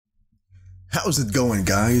How's it going,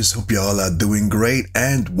 guys? Hope you all are doing great,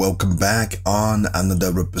 and welcome back on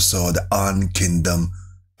another episode on Kingdom,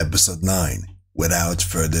 episode 9. Without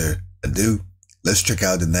further ado, let's check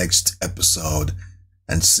out the next episode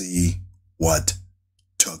and see what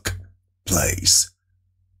took place.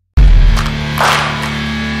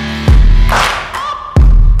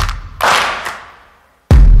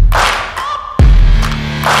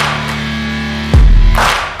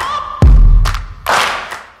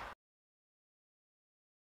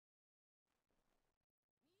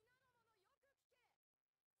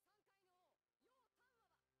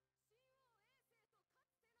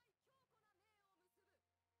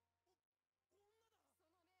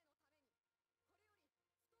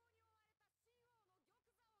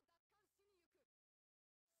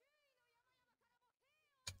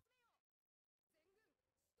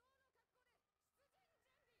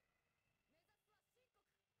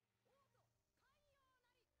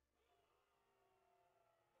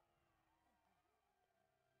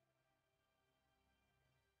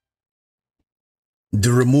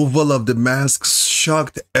 The removal of the masks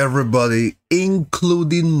shocked everybody,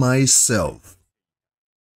 including myself.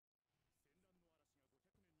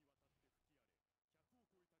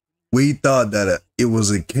 We thought that it was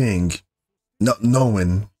a king, not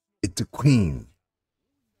knowing it's a queen.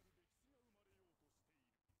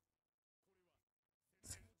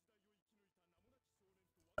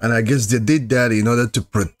 And I guess they did that in order to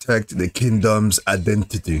protect the kingdom's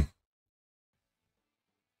identity.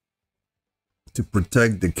 To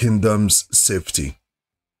protect the kingdom's safety.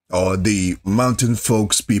 Or the mountain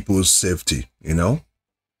folks people's safety, you know?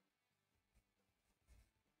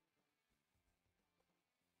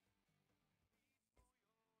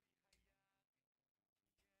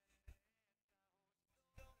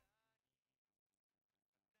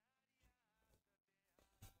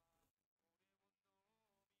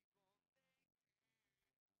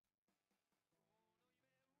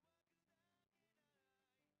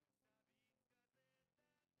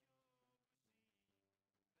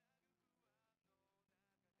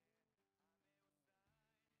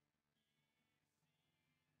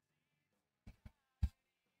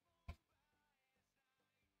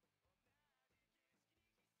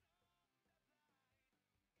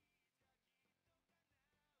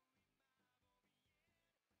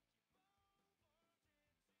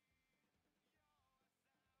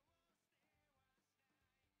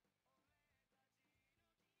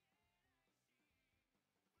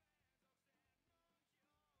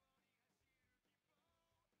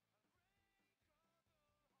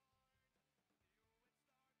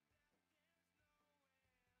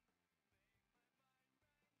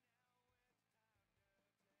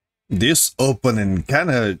 This opening kind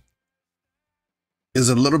of is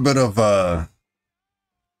a little bit of an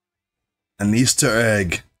Easter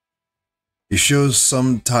egg. It shows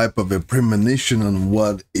some type of a premonition on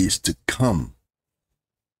what is to come.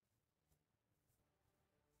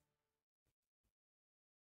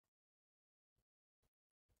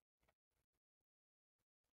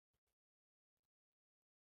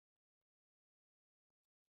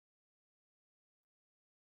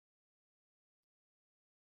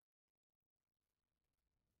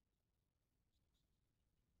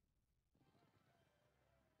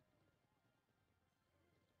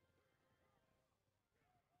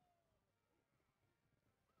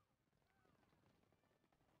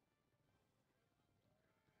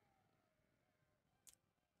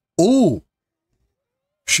 Oh,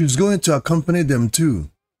 she's going to accompany them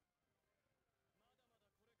too.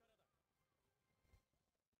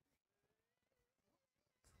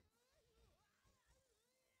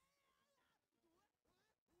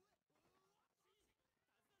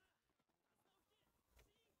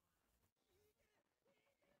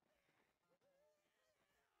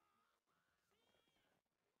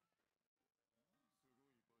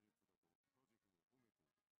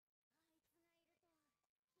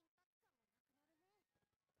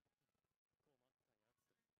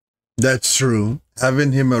 That's true.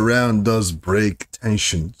 Having him around does break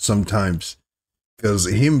tension sometimes. Because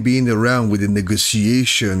him being around with the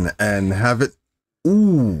negotiation and have it.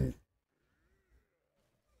 Ooh.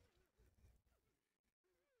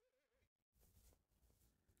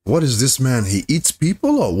 What is this man? He eats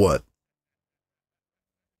people or what?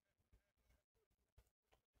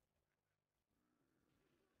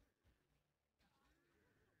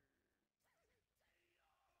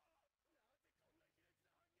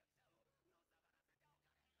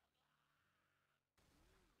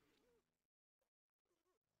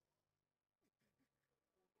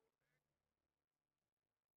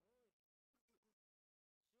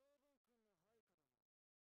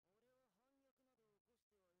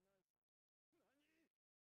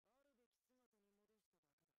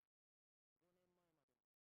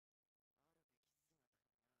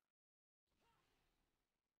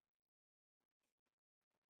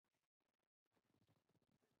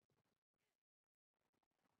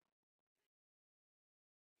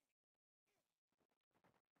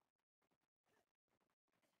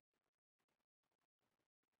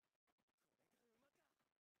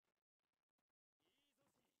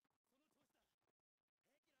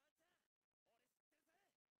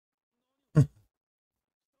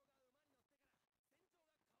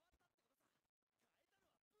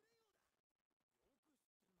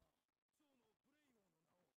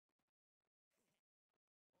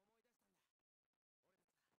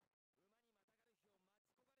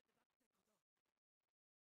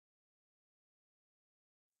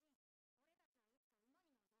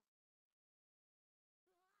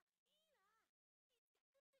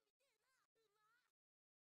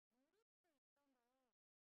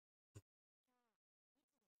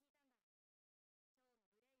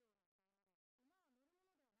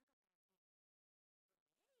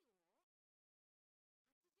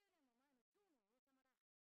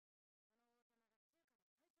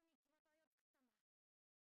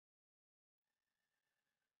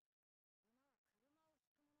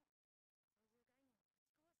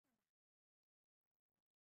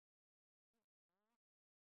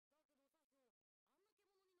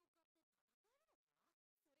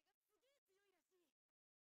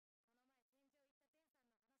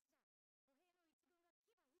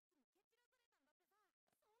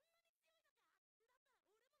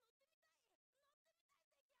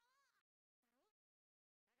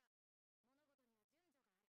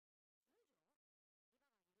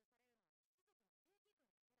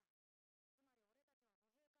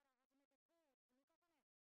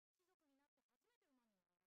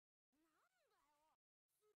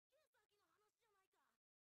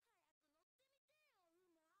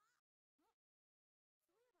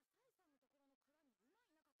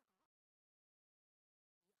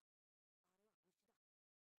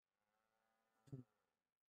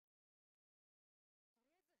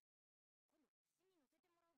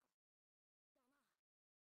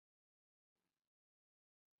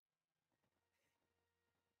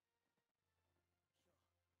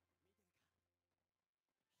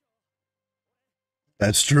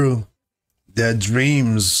 That's true. Their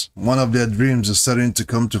dreams, one of their dreams is starting to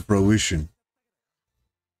come to fruition.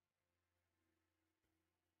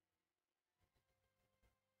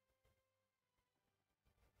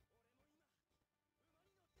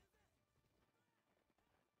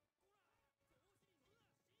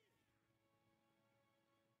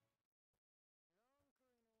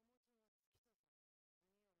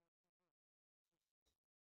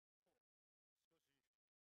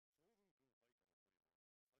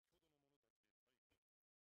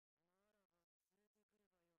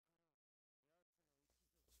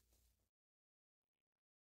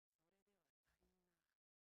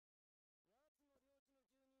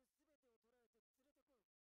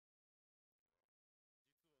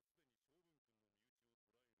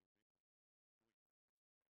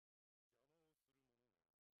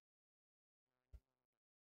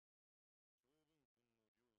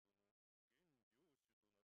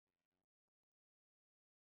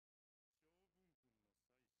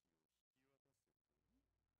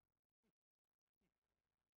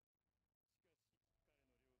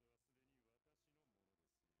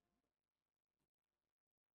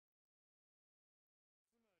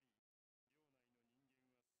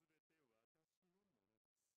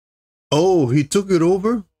 Oh, he took it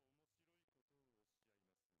over?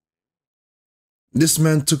 This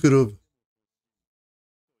man took it over.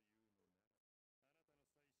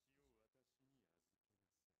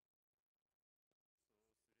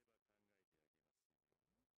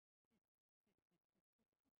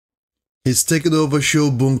 He's taken over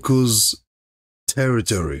Shobunku's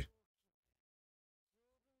territory.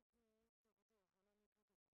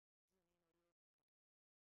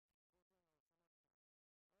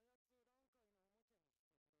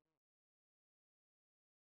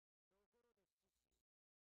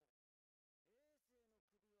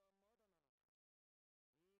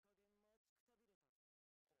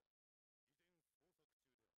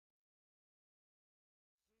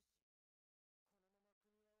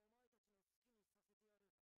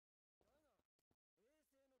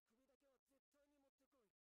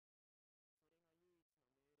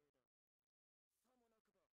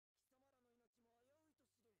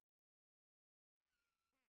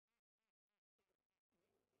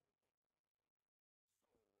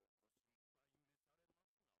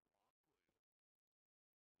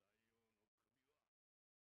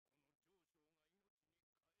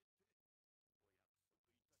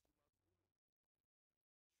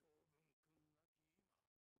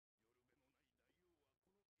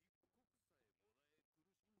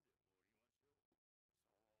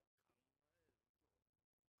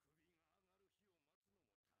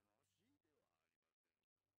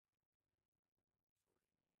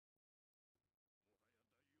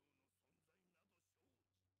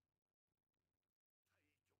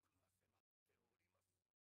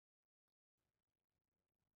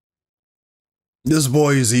 This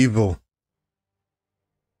boy is evil.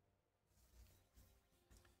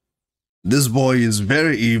 This boy is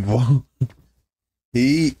very evil.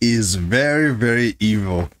 He is very, very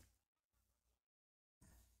evil.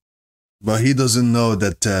 But he doesn't know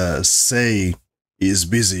that Sei is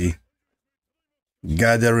busy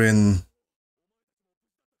gathering,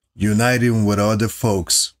 uniting with other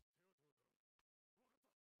folks.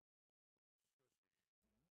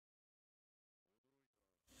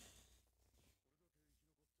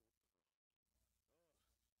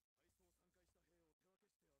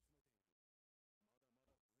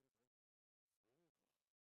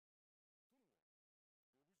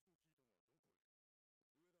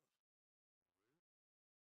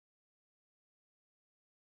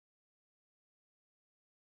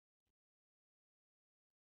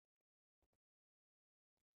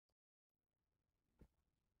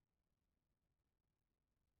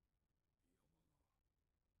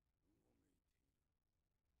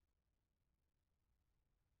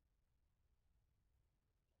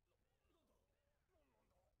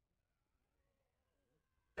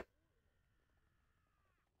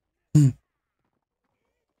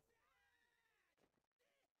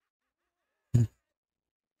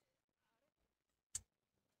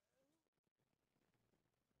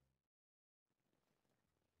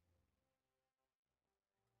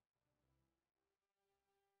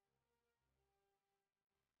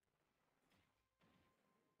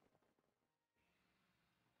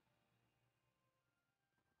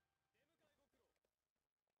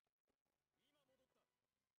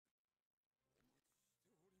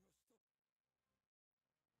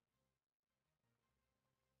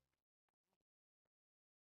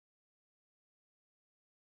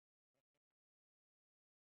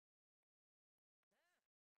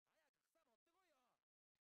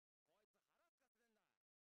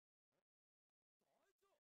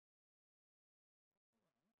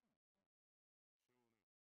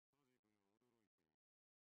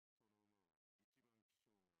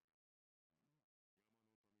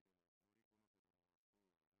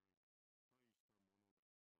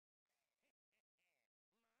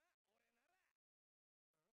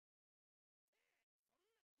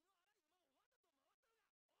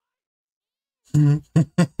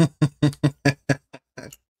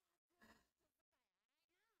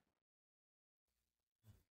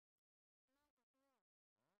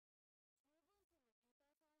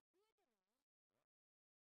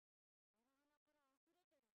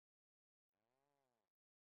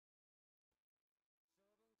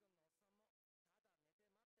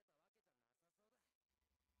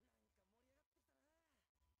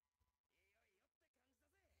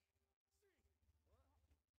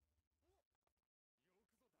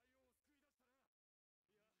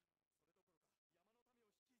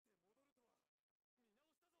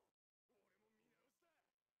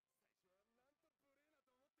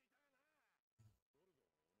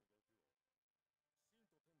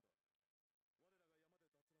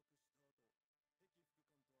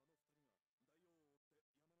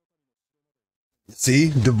 See,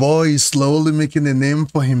 the boy is slowly making a name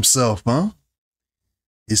for himself, huh?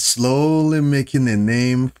 He's slowly making a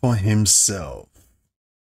name for himself.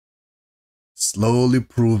 Slowly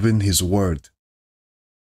proving his worth.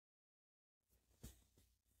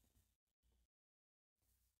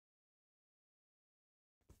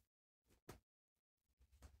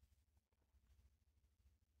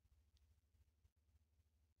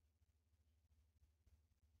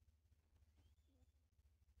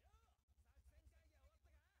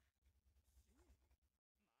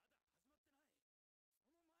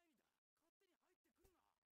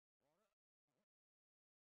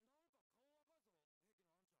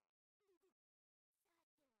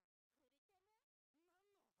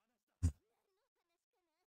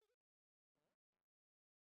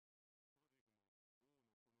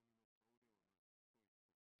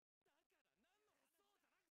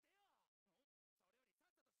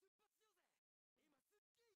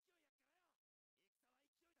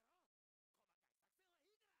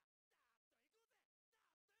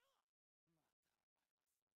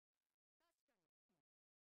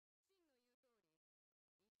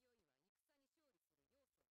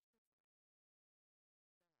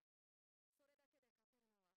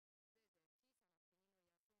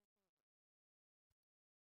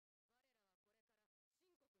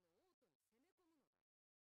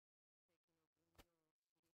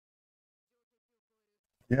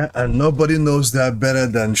 Yeah, and nobody knows that better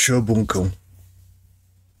than Shobunko.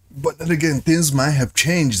 But then again, things might have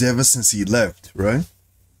changed ever since he left, right?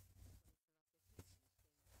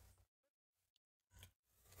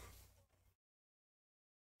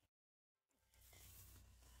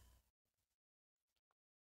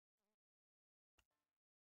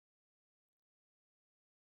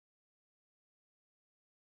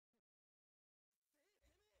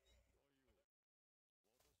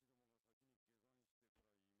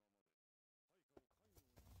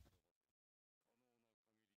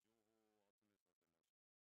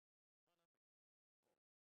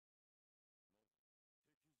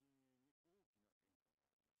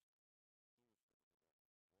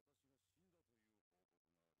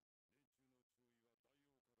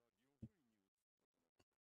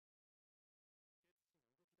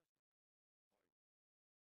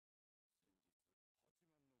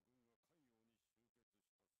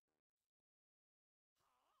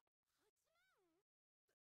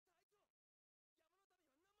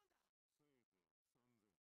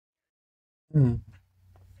 Hmm.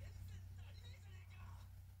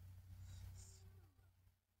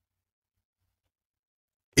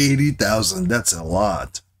 80,000, that's a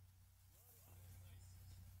lot.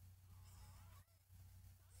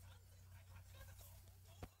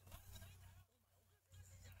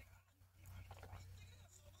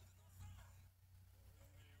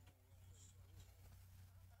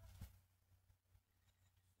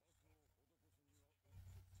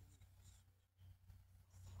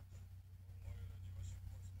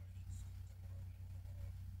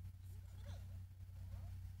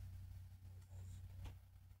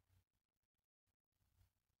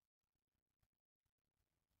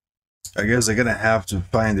 I guess they're gonna have to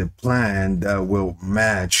find a plan that will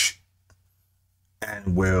match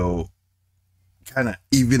and will kind of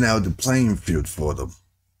even out the playing field for them.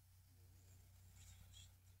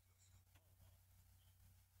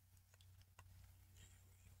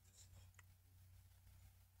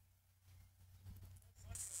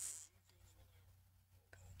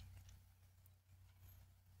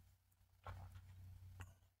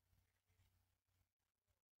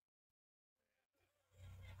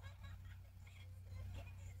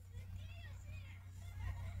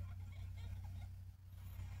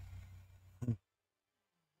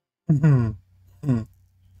 Mhm. Mhm.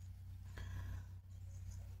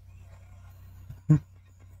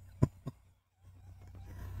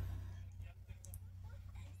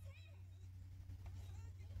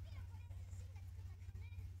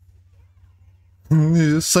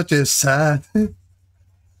 Such a sad.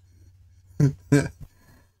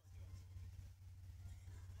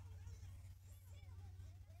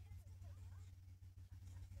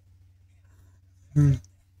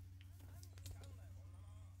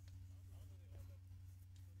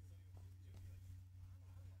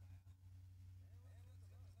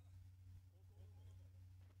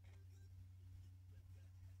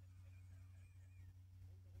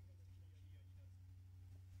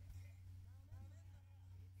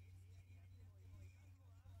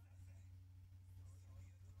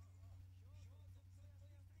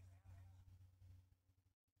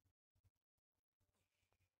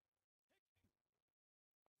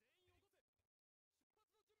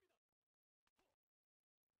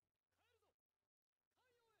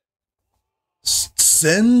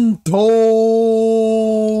 Sento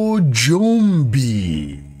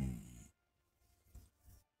Jumbi.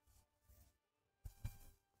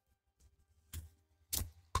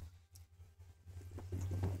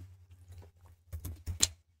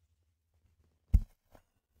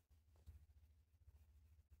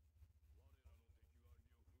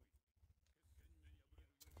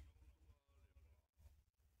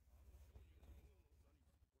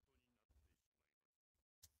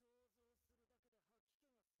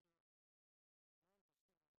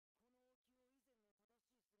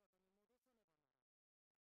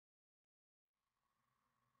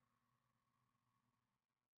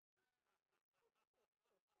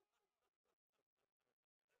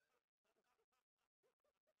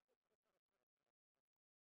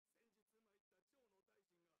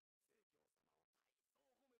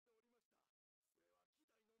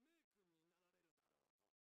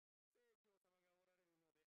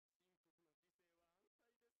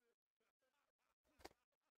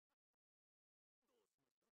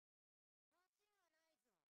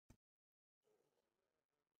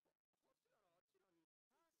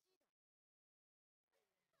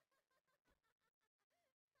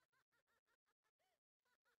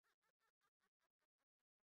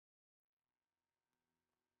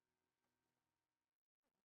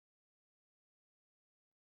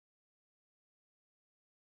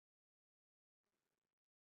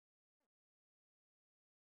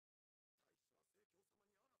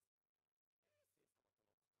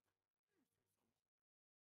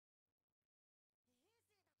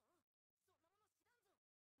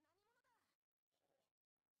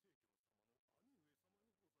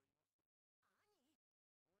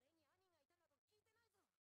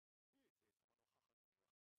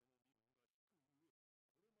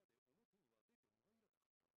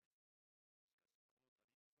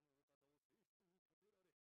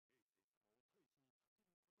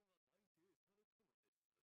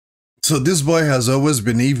 So this boy has always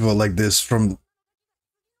been evil like this from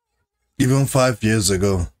even 5 years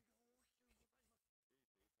ago.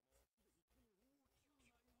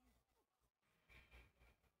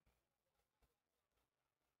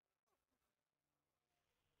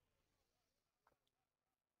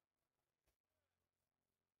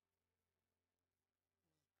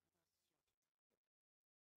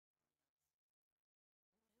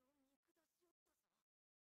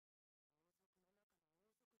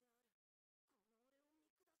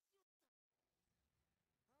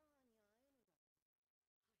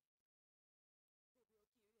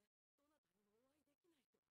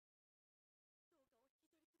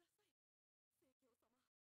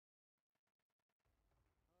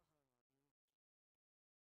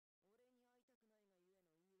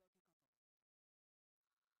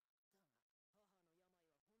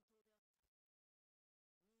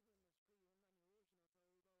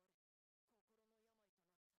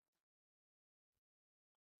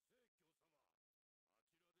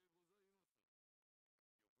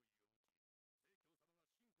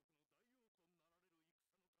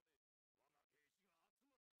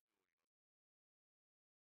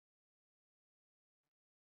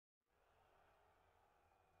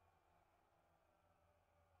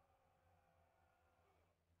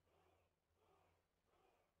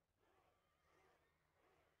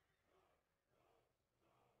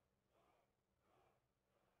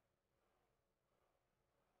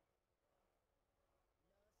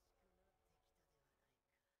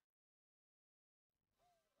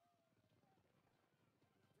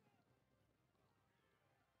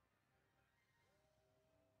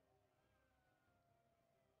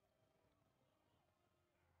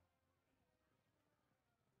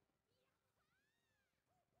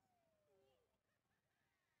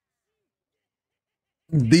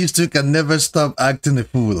 These two can never stop acting a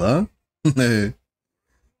fool, huh?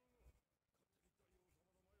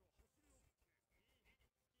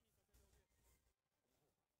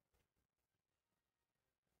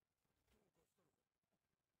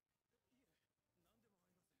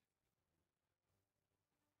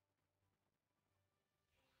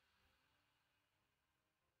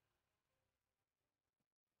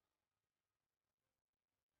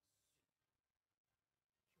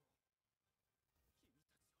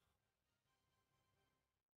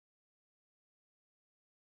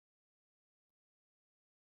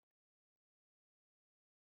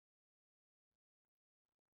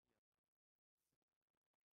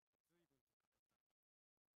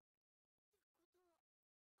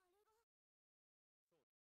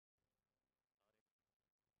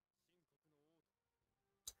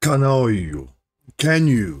 Kanyou,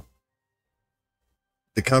 Kanyou,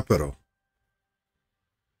 the capital.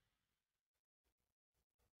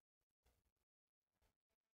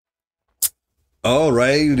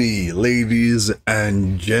 Alrighty, ladies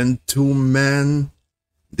and gentlemen,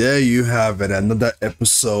 there you have it, another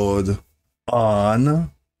episode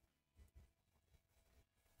on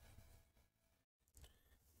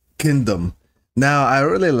Kingdom. Now, I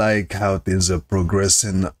really like how things are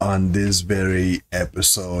progressing on this very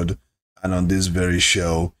episode and on this very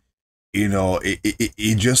show. You know,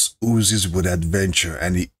 it just oozes with adventure,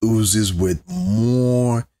 and it oozes with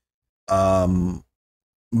more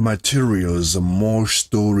materials, more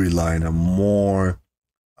storyline, and more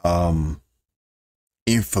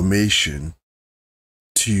information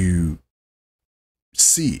to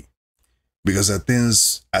see. Because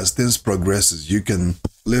as things progresses, you can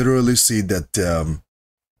literally see that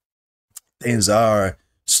things are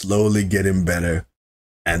slowly getting better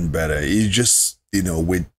and better. It's just, you know,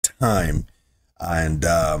 with time. And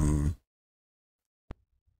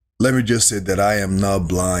let me just say that I am not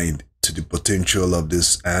blind to the potential of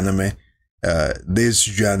this anime. This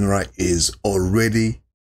genre is already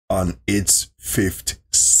on its 5th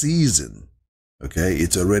season. Okay,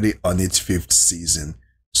 it's already on its 5th season.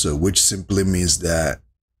 So, which simply means that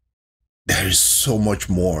there is so much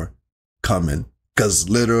more coming. Because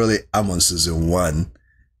literally, I'm on season 1.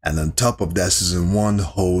 And on top of that, season 1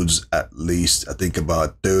 holds at least, I think,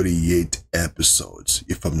 about 38 episodes,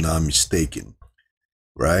 if I'm not mistaken.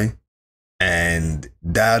 Right? And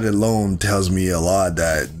that alone tells me a lot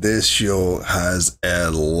that this show has a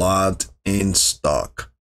lot in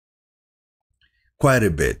stock. Quite a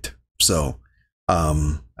bit. So,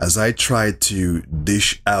 as I try to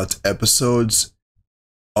dish out episodes,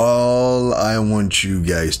 all I want you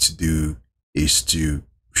guys to do is to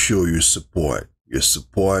show your support. Your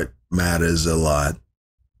support matters a lot.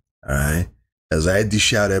 All right. As I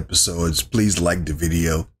dish out episodes, please like the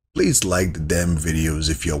video. Please like the damn videos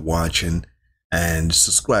if you're watching, and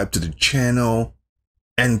subscribe to the channel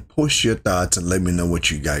and post your thoughts and let me know what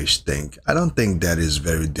you guys think. I don't think that is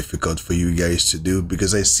very difficult for you guys to do,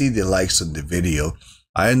 because I see the likes on the video.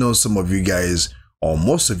 I know some of you guys, or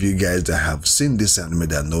most of you guys, that have seen this anime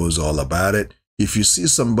that knows all about it. If you see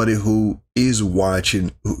somebody who is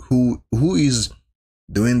watching, who is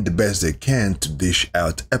doing the best they can to dish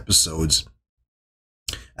out episodes,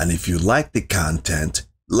 and if you like the content,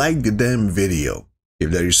 like the damn video. If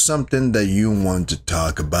there is something that you want to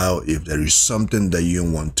talk about, if there is something that you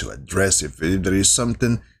want to address, if there is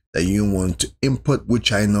something that you want to input,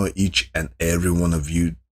 which I know each and every one of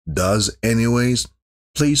you does anyways,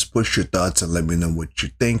 please push your thoughts and let me know what you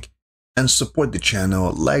think, and support the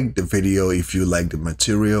channel. Like the video if you like the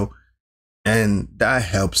material, and that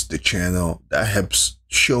helps the channel. That helps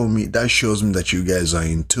shows me that you guys are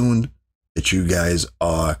in tune, that you guys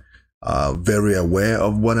are very aware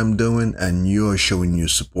of what I'm doing, and you're showing your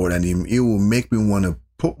support, and it will make me want to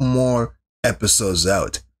put more episodes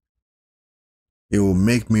out. It will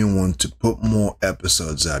make me want to put more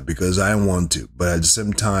episodes out because I want to, but at the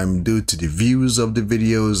same time, due to the views of the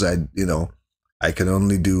videos, I can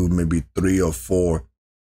only do maybe 3 or 4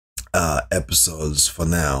 episodes for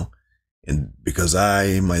now, and because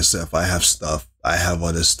I myself, I have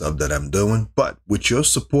other stuff that I'm doing, but with your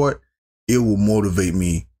support, it will motivate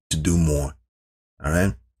me to do more. All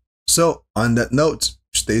right. So on that note,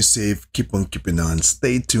 stay safe, keep on keeping on,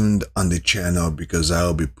 stay tuned on the channel, because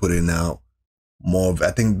I'll be putting out more of,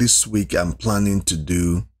 I think this week I'm planning to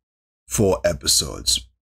do 4 episodes.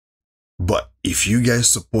 But if you guys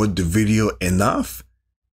support the video enough,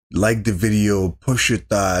 like the video, push your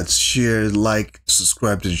thoughts, share, like,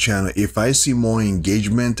 subscribe to the channel. If I see more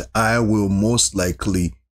engagement, I will most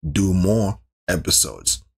likely do more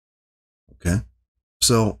episodes. Okay.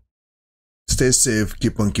 So stay safe,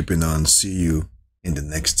 keep on keeping on. See you in the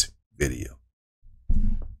next video.